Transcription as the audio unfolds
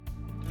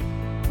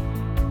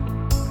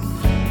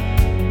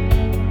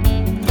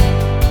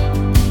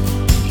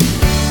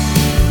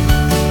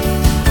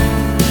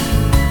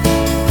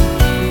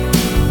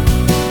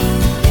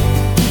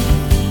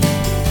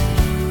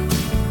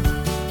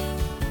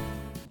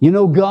You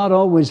know, God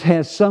always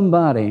has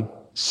somebody,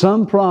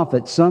 some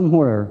prophet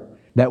somewhere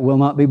that will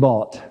not be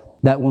bought,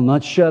 that will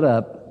not shut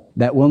up,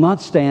 that will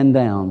not stand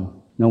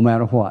down, no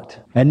matter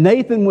what. And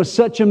Nathan was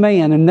such a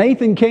man. And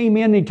Nathan came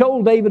in and he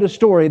told David a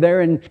story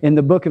there in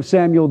the book of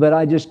Samuel that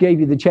I just gave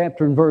you the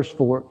chapter and verse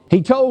for.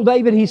 He told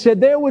David, he said,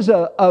 there was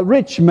a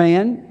rich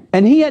man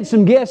and he had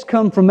some guests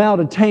come from out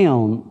of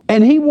town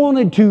and he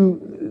wanted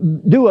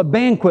to do a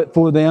banquet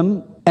for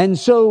them. And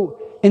so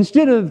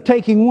instead of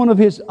taking one of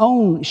his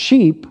own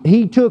sheep,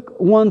 he took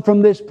one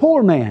from this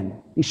poor man.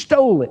 He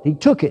stole it. He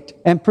took it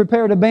and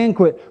prepared a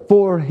banquet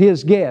for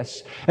his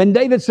guests. And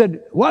David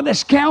said, what a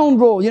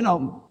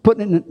scoundrel,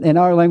 putting it in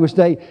our language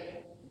today.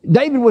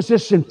 David was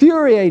just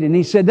infuriated. And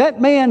he said, that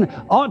man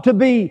ought to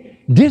be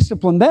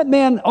disciplined. That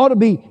man ought to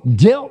be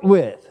dealt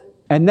with.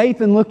 And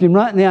Nathan looked him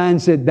right in the eye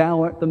and said,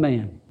 thou art the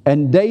man.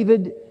 And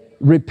David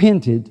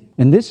repented.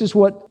 And this is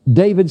what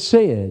David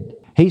said.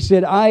 He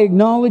said, I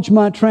acknowledge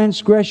my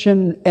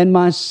transgression and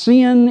my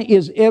sin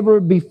is ever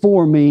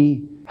before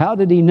me. How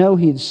did he know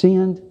he had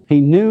sinned? He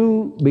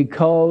knew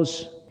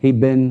because he'd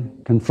been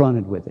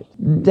confronted with it.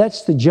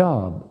 That's the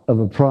job of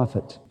a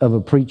prophet, of a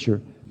preacher,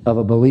 of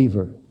a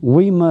believer.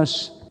 We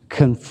must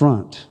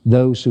confront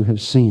those who have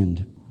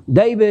sinned.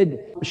 David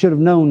should have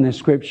known this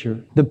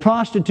scripture. The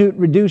prostitute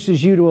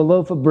reduces you to a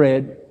loaf of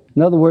bread.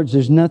 In other words,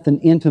 there's nothing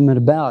intimate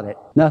about it.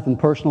 Nothing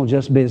personal,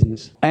 just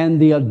business. And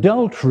the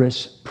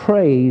adulteress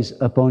preys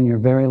upon your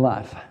very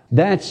life.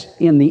 That's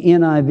in the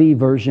NIV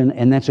version,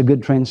 and that's a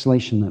good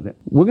translation of it.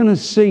 We're going to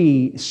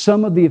see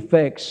some of the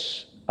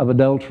effects of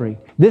adultery.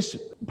 This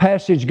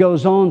passage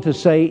goes on to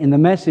say in the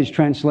Message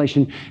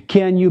translation,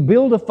 can you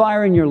build a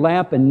fire in your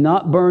lap and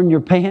not burn your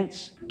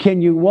pants? Can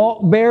you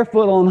walk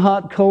barefoot on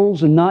hot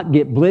coals and not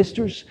get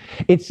blisters?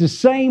 It's the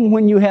same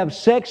when you have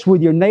sex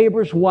with your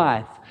neighbor's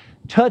wife.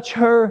 Touch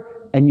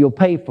her and you'll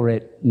pay for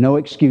it. No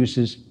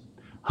excuses.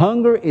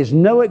 Hunger is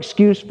no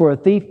excuse for a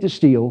thief to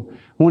steal.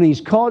 When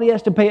he's caught, he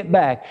has to pay it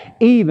back,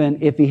 even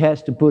if he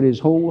has to put his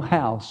whole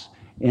house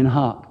in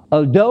hock.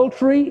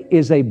 Adultery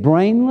is a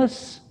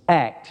brainless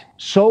act,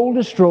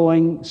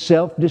 soul-destroying,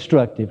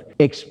 self-destructive.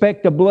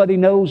 Expect a bloody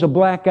nose, a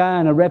black eye,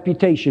 and a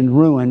reputation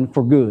ruined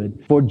for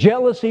good. For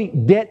jealousy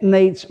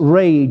detonates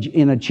rage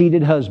in a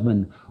cheated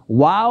husband.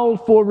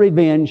 Wild for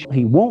revenge,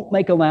 he won't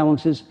make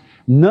allowances.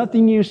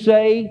 Nothing you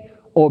say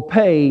or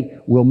pay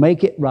will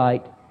make it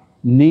right.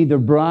 Neither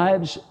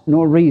bribes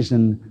nor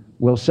reason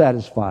will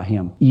satisfy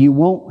him. You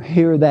won't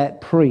hear that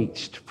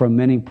preached from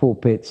many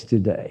pulpits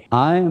today.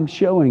 I am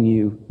showing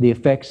you the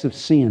effects of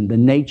sin, the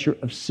nature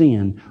of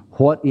sin,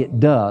 what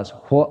it does,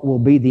 what will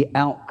be the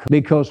outcome.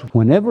 Because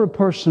whenever a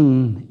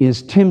person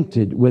is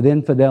tempted with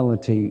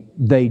infidelity,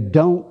 they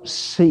don't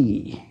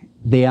see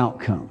the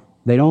outcome.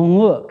 They don't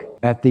look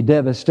at the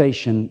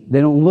devastation.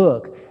 They don't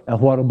look at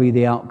what will be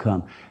the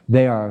outcome.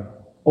 They are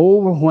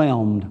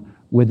overwhelmed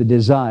with the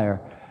desire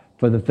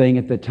for the thing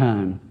at the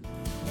time.